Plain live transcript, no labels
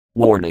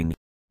Warning.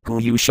 Who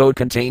you show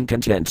contain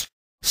content.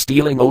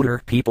 Stealing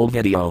older people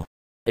video.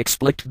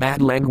 Explicit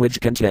bad language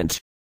content.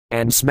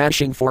 And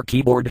smashing for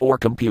keyboard or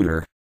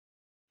computer.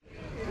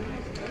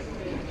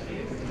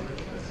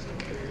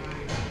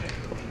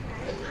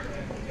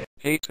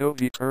 Hey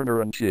Toby Turner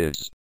and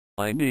kids.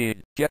 I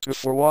need get a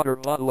 4-water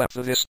bottle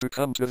after this to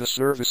come to the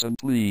service and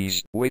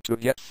please wait to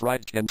get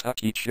fried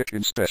Kentucky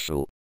chicken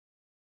special.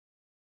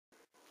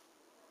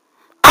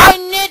 I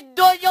need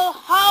to your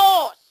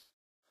house.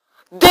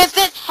 This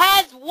is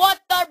has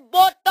water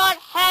bottle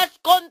has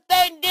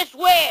contained this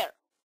where.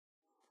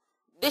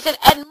 This is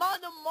and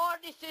more.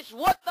 This is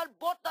water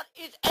bottle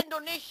is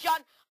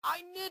Indonesian.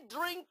 I need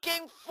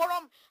drinking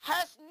from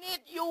has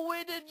need you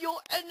with you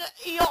and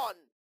Eon.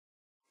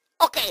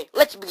 Okay,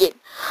 let's begin.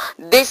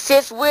 This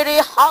is very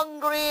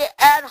hungry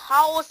and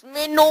house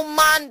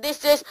minuman.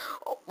 This is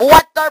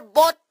water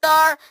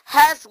bottle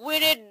has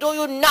with it do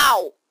you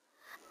now.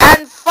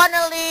 And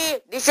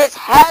finally, this is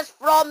has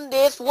from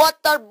this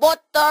water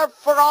bottle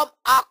from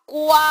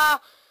Aqua,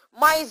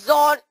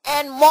 Maison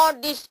and more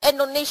this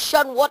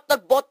Indonesian water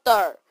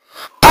bottle.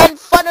 And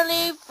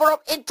finally, from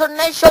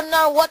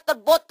international water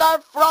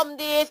bottle from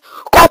this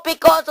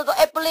Copico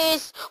to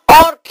Apple's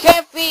or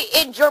Cafe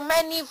in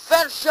Germany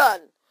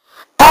version.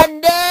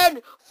 And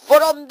then,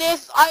 from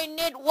this I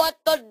need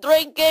water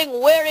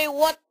drinking, very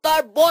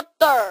water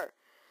bottle.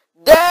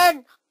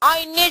 Then,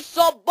 I need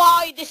to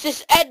buy this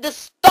is at the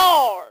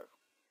store.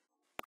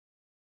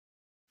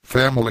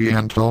 Family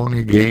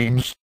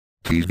AntoniGames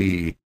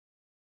TV.